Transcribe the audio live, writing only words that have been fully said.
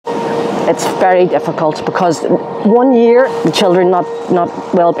it's very difficult because 1 year the children not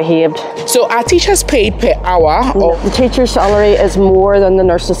well behaved. So are teachers paid per hour? Or? The teacher's salary is more than the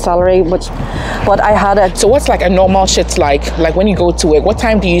nurse's salary, but I had a... So what's like a normal shift like when you go to work? What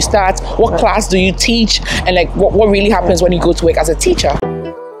time do you start? What class do you teach? And like what really happens when you go to work as a teacher?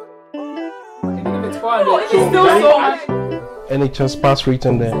 NHS pass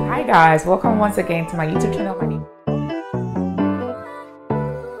written there. Hi guys, welcome once again to my YouTube channel. My name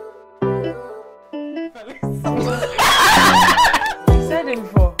said it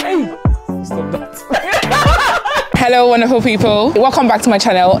before. Hey, stop that. Hello wonderful people, welcome back to my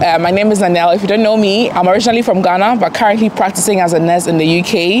channel. My name is Nanelle. If you don't know me, I'm originally from Ghana but currently practicing as a nurse in the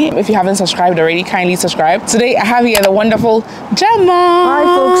UK. If you haven't subscribed already, kindly subscribe. Today I have here the wonderful Gemma. Hi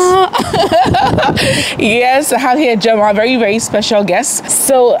folks. Yes, I have here Gemma, a very special guest.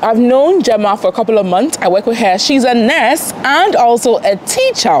 So I've known Gemma for a couple of months. I work with her. She's a nurse and also a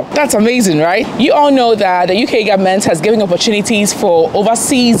teacher. That's amazing, right? You all know that the UK government has given opportunities for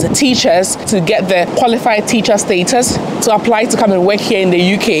overseas teachers to get the qualified teacher status to apply to come and work here in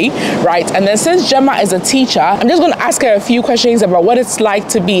the UK, right? And then since Gemma is a teacher, I'm just going to ask her a few questions about what it's like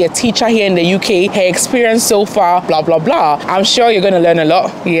to be a teacher here in the UK, her experience so far, blah blah blah. I'm sure you're going to learn a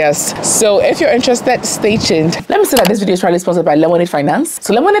lot. Yes, so if you're interested, stay tuned. Let me say that this video is proudly sponsored by Lemonade Finance.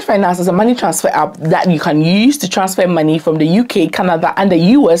 So Lemonade Finance is a money transfer app that you can use to transfer money from the UK, Canada and the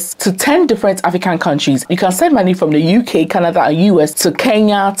US to 10 different African countries. You can send money from the UK, Canada and US to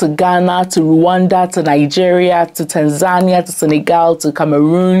Kenya, to Ghana, to Rwanda, to Nigeria, to Tanzania, to Senegal, to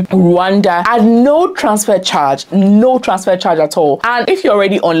Cameroon, Rwanda, at no transfer charge at all. And if you're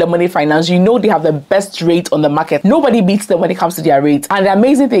already on Lemonade Finance, you know they have the best rate on the market. Nobody beats them when it comes to their rates. And the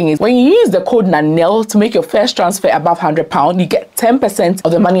amazing thing is when you use the code Nanelle to make your first transfer above £100, you get 10%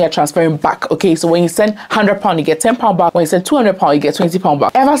 of the money you're transferring back. Okay, so when you send £100, you get £10 back. When you send £200, you get £20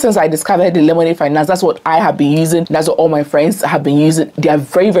 back. Ever since I discovered the Lemonade Finance, that's what I have been using. That's what all my friends have been using. They are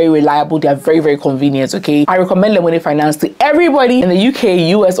very reliable. They are very convenient. Okay, I recommend Lemonade Finance to everybody in the UK,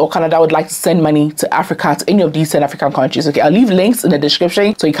 US or Canada would like to send money to Africa, to any of these 10 African countries. Okay, I'll leave links in the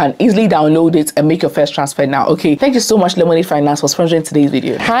description so you can easily download it and make your first transfer now. Okay, thank you so much Lemonade Finance for sponsoring today's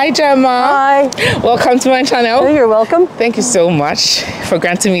video. Hi Gemma. Hi. Welcome to my channel. You're welcome. Thank you so much for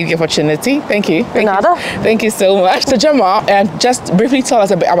granting me the opportunity. Thank you. Thank you so much. So Gemma, just briefly tell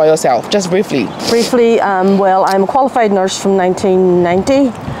us a bit about yourself. Just briefly. Well, I'm a qualified nurse from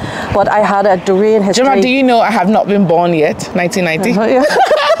 1990, but I had a degree in history. Gemma, do you know I have not been born yet? 1990. Yeah.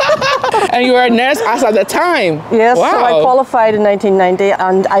 And you were a nurse as at the time. Yes, wow. So I qualified in 1990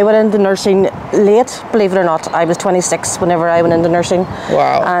 and I went into nursing late, believe it or not. I was 26 whenever I went into nursing.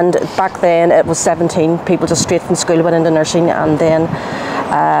 Wow. And back then it was 17 people just straight from school went into nursing, and then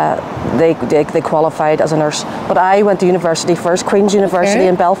they qualified as a nurse. But I went to university first, Queen's University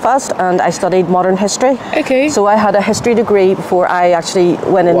in Belfast, and I studied modern history. Okay. So I had a history degree before I actually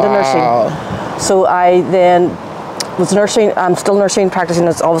went into nursing. So I then was nursing. I'm still nursing, practicing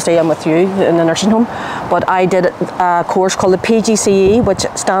as obviously I'm with you in the nursing home, but I did a course called the PGCE, which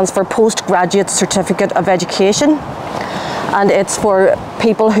stands for Postgraduate Certificate of Education, and it's for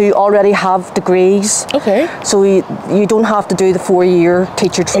people who already have degrees. Okay. So you don't have to do the 4-year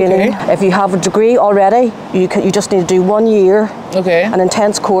teacher training. Okay. If you have a degree already, you just need to do 1 year. Okay. An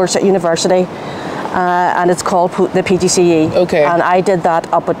intense course at university. And it's called the PGCE. Okay. And I did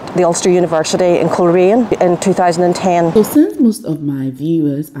that up at the Ulster University in Coleraine in 2010. So since most of my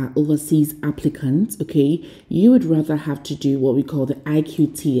viewers are overseas applicants, okay, you would rather have to do what we call the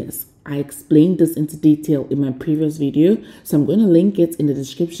IQTS. I explained this into detail in my previous video, so I'm going to link it in the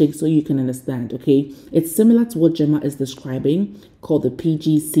description so you can understand, okay? It's similar to what Gemma is describing, called the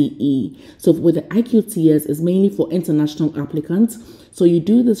PGCE. So with the IQTS, it's mainly for international applicants. So you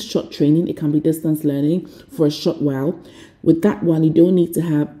do this short training, it can be distance learning for a short while. With that one, you don't need to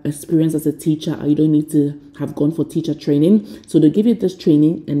have experience as a teacher, or you don't need to have gone for teacher training. So they give you this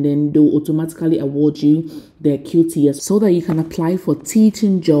training and then they'll automatically award you the QTS so that you can apply for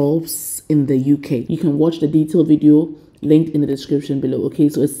teaching jobs in the UK. You can watch the detailed video linked in the description below. Okay,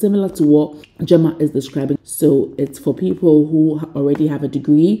 so it's similar to what Gemma is describing. So it's for people who already have a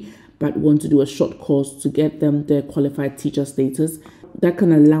degree but want to do a short course to get them their qualified teacher status. That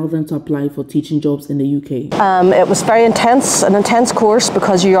can allow them to apply for teaching jobs in the UK. It was very intense, an intense course,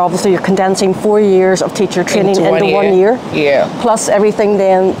 because you're condensing 4 years of teacher training into 1 year. Yeah. Plus everything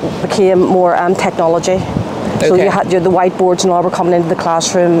then became more technology. Okay. So you had the whiteboards and all were coming into the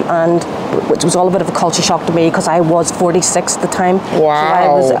classroom, and which was all a bit of a culture shock to me because I was 46 at the time.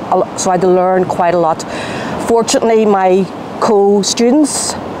 Wow. So I had to learn quite a lot. Fortunately, my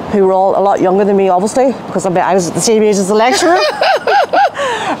co-students who were all a lot younger than me, obviously, because I was at the same age as the lecturer.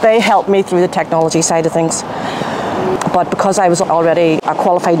 They helped me through the technology side of things. But because I was already a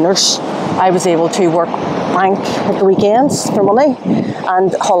qualified nurse, I was able to work bank at the weekends for money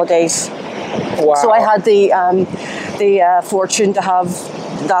and holidays. Wow. So I had the fortune to have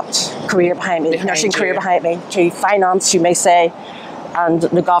that career behind me, nursing career behind me, to finance, you may say, and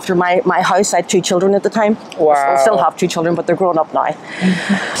look after my house. I had 2 children at the time. Wow. I still have 2 children, but they're grown up now.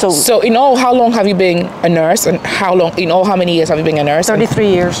 So in all, how long have you been a nurse, and how many years have you been a nurse? 33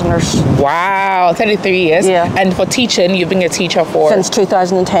 years a nurse. Wow, 33 years. Yeah. And for teaching, you've been a teacher for? Since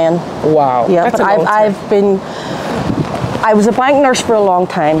 2010. Wow. Yeah, but I was a bank nurse for a long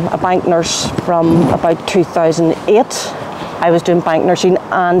time, a bank nurse from about 2008. I was doing bank nursing,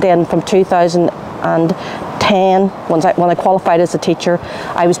 and then from 2010, when I qualified as a teacher,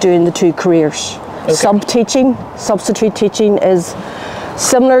 I was doing the 2 careers. Okay. Substitute teaching is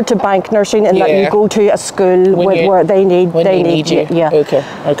similar to bank nursing in that you go to a school where they need you. Yeah. Okay.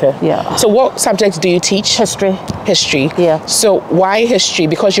 Yeah. So what subjects do you teach? History. History. Yeah. So why history?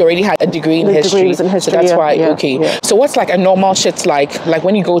 Because you already had a degree in history. Degree was in history. So that's why. Yeah. Okay. Yeah. So what's like a normal shift like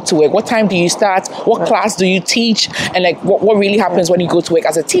when you go to work? What time do you start? What class do you teach? And like what really happens when you go to work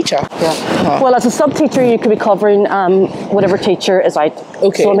as a teacher? Yeah. Well, as a sub teacher, you could be covering whatever teacher is out.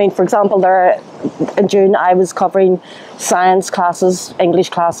 Okay. So I mean, for example, in June I was covering science classes, English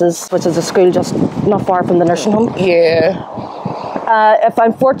classes, which is a school just not far from the nursing home. Yeah. If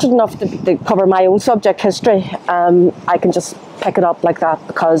I'm fortunate enough to cover my own subject, history, I can just pick it up like that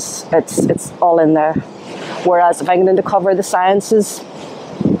because it's all in there. Whereas if I'm going to cover the sciences,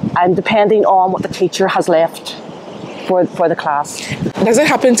 I'm depending on what the teacher has left for the class. Does it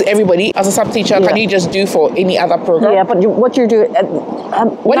happen to everybody as a sub teacher? Yeah. Can you just do for any other program? Yeah, but what you're doing.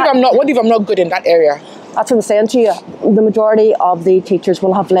 What if I'm not good in that area? That's what I'm saying to you. The majority of the teachers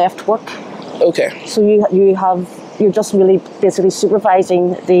will have left work. Okay. So you're just really basically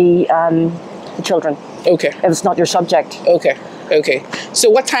supervising the children. Okay. If it's not your subject. Okay. So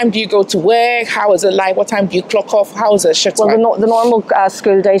what time do you go to work? How is it like? What time do you clock off? How is it shift like? Well, the normal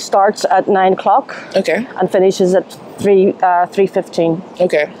school day starts at 9 o'clock. Okay. And finishes at 3:15.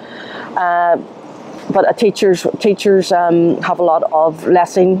 Okay. But teachers have a lot of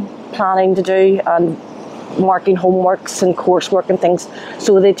lesson planning to do and marking homeworks and coursework and things.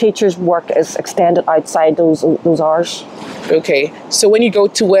 So the teacher's work is extended outside those hours. Okay. So when you go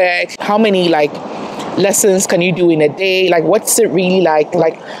to work, how many lessons can you do in a day? Like what's it really like?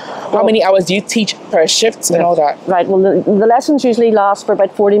 How many hours do you teach per shift and all that? Right. Well, the lessons usually last for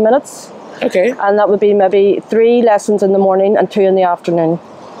about 40 minutes. Okay. And that would be maybe 3 lessons in the morning and 2 in the afternoon.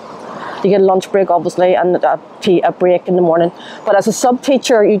 You get a lunch break, obviously, and a break in the morning. But as a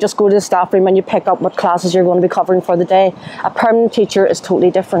sub-teacher, you just go to the staff room and you pick up what classes you're going to be covering for the day. A permanent teacher is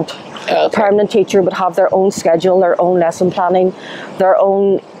totally different. Okay. A permanent teacher would have their own schedule, their own lesson planning, their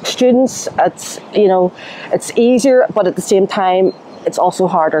own students. It's easier, but at the same time, it's also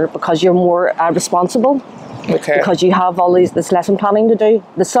harder because you're more responsible. Okay. Because you have all this lesson planning to do.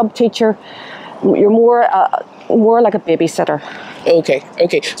 The sub-teacher, you're more like a babysitter. Okay.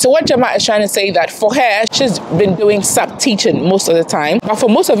 So what Gemma is trying to say that for her, she's been doing sub-teaching most of the time. But for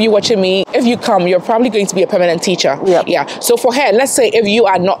most of you watching me, if you come, you're probably going to be a permanent teacher. Yep. Yeah. So for her, let's say if you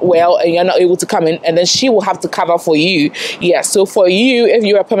are not well and you're not able to come in, and then she will have to cover for you. Yeah. So for you, if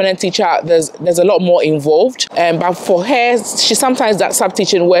you're a permanent teacher, there's a lot more involved. But for her, she sometimes that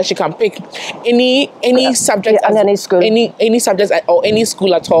sub-teaching where she can pick any subject and any school, any subject or any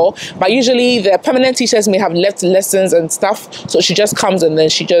school at all. But usually the permanent teachers may have left lessons and stuff, so she just comes and then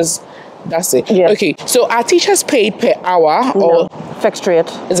that's it. Yeah. Okay. So are teachers paid per hour or fixed rate?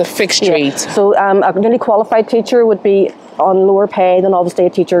 It's a fixed rate. So a newly qualified teacher would be on lower pay than obviously a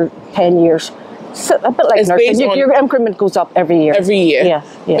teacher 10 years. So a bit like nursing. Your increment goes up every year. Every year?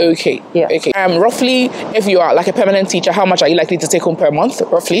 Yeah. Okay. Roughly, if you are like a permanent teacher, how much are you likely to take home per month,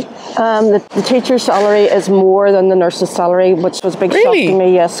 roughly? The teacher's salary is more than the nurse's salary, which was a big shock to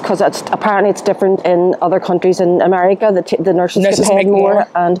me, yes, because apparently it's different in other countries. In America, the nurses get paid more,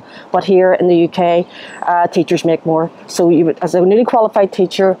 but here in the UK, teachers make more. So as a newly qualified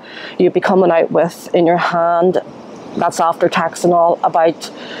teacher, you'd be coming out with, in your hand, that's after tax and all,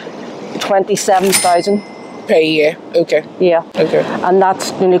 about 27,000 per year. Okay. Yeah. Okay. And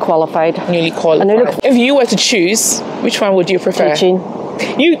that's newly qualified. If you were to choose, which one would you prefer? Teaching.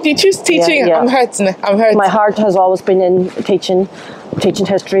 You choose teaching? Yeah. I'm hurt. My heart has always been in teaching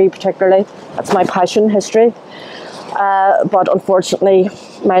history particularly. That's my passion, history. But unfortunately,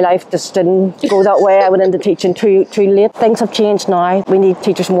 my life just didn't go that way. I went into teaching too late. Things have changed now. We need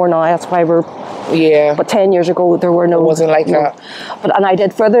teachers more now. That's why we're... Yeah. But 10 years ago, there were no... It wasn't like that. And I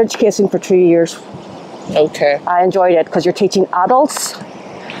did further education for 2 years. Okay. I enjoyed it because you're teaching adults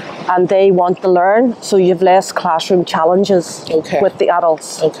and they want to learn, so you have less classroom challenges with the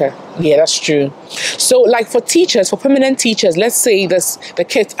adults. Okay. Yeah, that's true. So, like for teachers, for permanent teachers, let's say the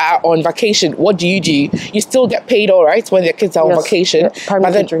kids are on vacation. What do? You still get paid, all right, when the kids are on vacation. Yeah,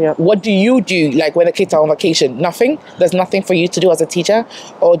 permanent teacher, yeah. What do you do, like when the kids are on vacation? Nothing. There's nothing for you to do as a teacher,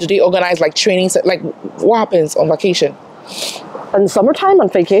 or do they organize like trainings? Like, what happens on vacation? In summertime, on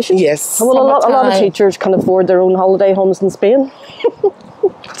vacation? Yes. Well, a lot of teachers can afford their own holiday homes in Spain.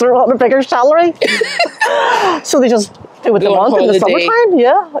 They're on a bigger salary. So they just do what they want in the summertime.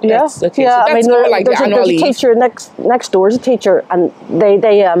 Yeah. That's, okay. Yeah, so that's more like the annual leave. There's a teacher next door is a teacher, and they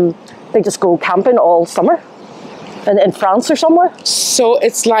just go camping all summer in France or somewhere. So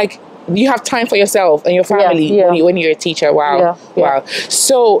it's like you have time for yourself and your family when you're a teacher. Wow. Wow.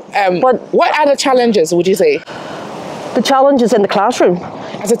 So but what are the challenges, would you say? The challenges in the classroom.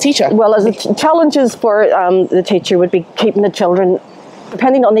 As a teacher? Well, challenges for the teacher would be keeping the children,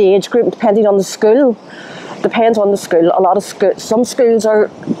 depending on the age group, depending on the school. Depends on the school. A lot of some schools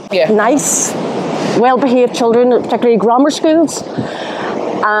are nice, well-behaved children, particularly grammar schools.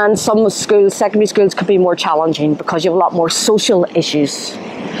 And some schools, secondary schools, could be more challenging because you have a lot more social issues.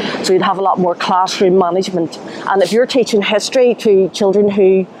 So you'd have a lot more classroom management. And if you're teaching history to children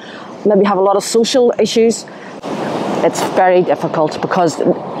who maybe have a lot of social issues, it's very difficult because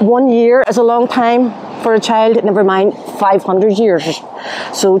 1 year is a long time for a child, never mind 500 years.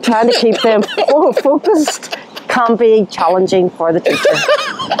 So trying to keep them focused can be challenging for the teacher.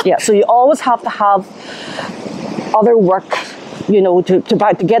 Yeah, so you always have to have other work,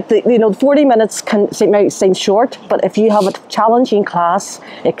 to get the, 40 minutes might seem short, but if you have a challenging class,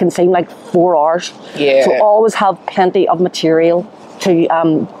 it can seem like 4 hours. Yeah. So always have plenty of material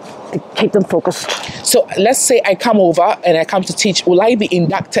to keep them focused. So let's say I come over and I come to teach. Will I be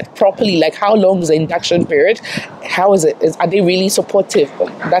inducted properly? Like, how long is the induction period? How is it? Are they really supportive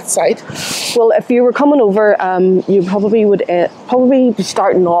on that side? Well, if you were coming over, you probably would be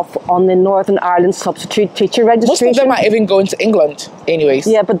starting off on the Northern Ireland Substitute Teacher Registration. Most of them are even going to England anyways.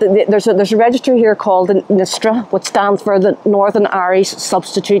 Yeah, but there's a register here called the NISTRA, which stands for the Northern Irish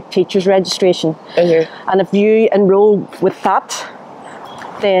Substitute Teachers Registration. Okay. And if you enroll with that,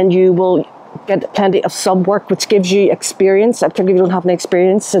 then you will get plenty of sub work, which gives you experience. Particularly if you don't have any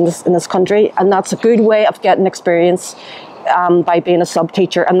experience in this country, and that's a good way of getting experience by being a sub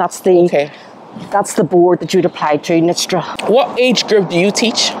teacher. And that's the board that you'd apply to, NISTRA. What age group do you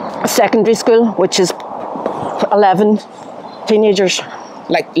teach? Secondary school, which is 11 teenagers.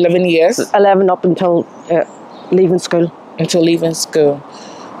 Like 11 years? 11 up until leaving school. Until leaving school.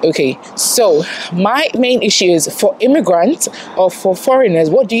 Okay, so my main issue is for immigrants or for foreigners,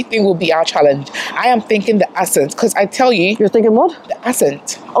 what do you think will be our challenge? I am thinking the accent, because I tell you... You're thinking what? The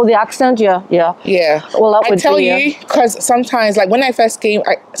accent. Oh, the accent, yeah. Well, that would tell you, because sometimes, like when I first came,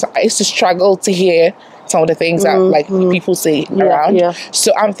 I used to struggle to hear some of the things that people say around. Yeah.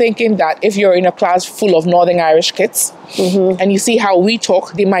 So I'm thinking that if you're in a class full of Northern Irish kids and you see how we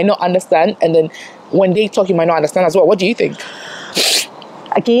talk, they might not understand. And then when they talk, you might not understand as well. What do you think?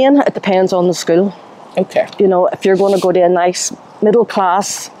 Again, it depends on the school. Okay. If you're going to go to a nice middle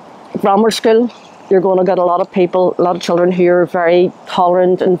class grammar school, you're going to get a lot of children who are very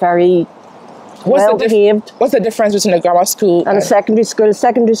tolerant and very well behaved. What's the difference between a grammar school and a secondary school? A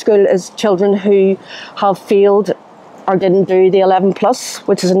secondary school is children who have failed or didn't do the 11 plus,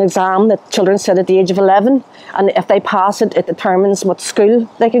 which is an exam that children sit at the age of 11. And if they pass it, it determines what school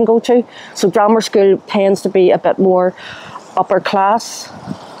they can go to. So grammar school tends to be a bit more upper class,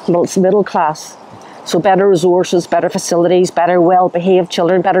 middle class. So better resources, better facilities, better well-behaved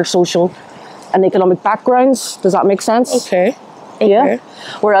children, better social and economic backgrounds. Does that make sense? Okay. Yeah.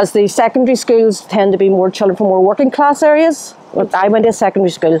 Whereas the secondary schools tend to be more children from more working class areas. I went to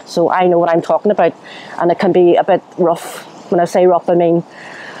secondary school, so I know what I'm talking about. And it can be a bit rough. When I say rough, I mean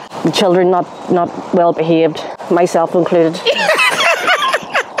the children not well-behaved, myself included.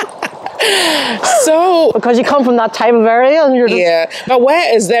 So because you come from that type of area and you're just... but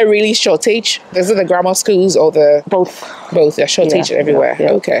where is there really shortage? Is it the grammar schools or the... Both. There's shortage everywhere.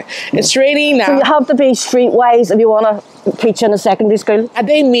 Okay. It's raining now. So you have to be streetwise if you want to teach in a secondary school. Are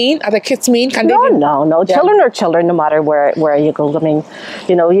they mean? Are the kids mean? No. Yeah. Children are children no matter where you go. I mean,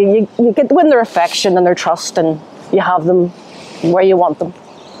 you get to win their affection and their trust, and you have them where you want them.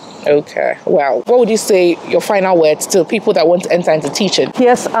 Okay. Well, what would you say your final words to people that want to enter into teaching?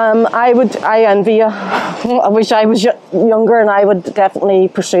 Yes, I envy you. I wish I was younger, and I would definitely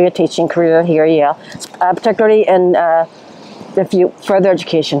pursue a teaching career here. Yeah, particularly in further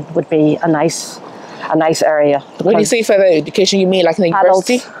education would be a nice area. When you say further education, you mean like in the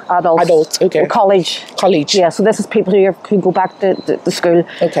university? Adults. Okay. College. Yeah. So this is people who go back to school.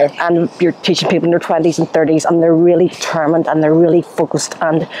 Okay. And you're teaching people in their 20s and 30s, and they're really determined and they're really focused,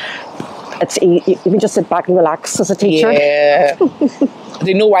 and you can just sit back and relax as a teacher. Yeah.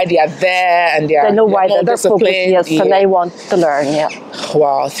 They know why they are there, and they know why they're focused. Yes, and they want to learn. Yeah.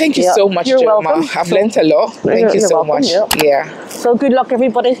 Wow. Thank you so much, You're Gemma. welcome. I've learned a lot. Thank you so much. Yeah. So good luck,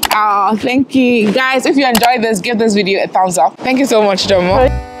 everybody. Thank you. Guys, if you enjoyed this, give this video a thumbs up. Thank you so much, Gemma.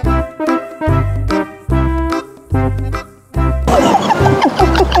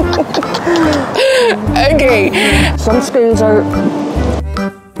 Okay. Some schools are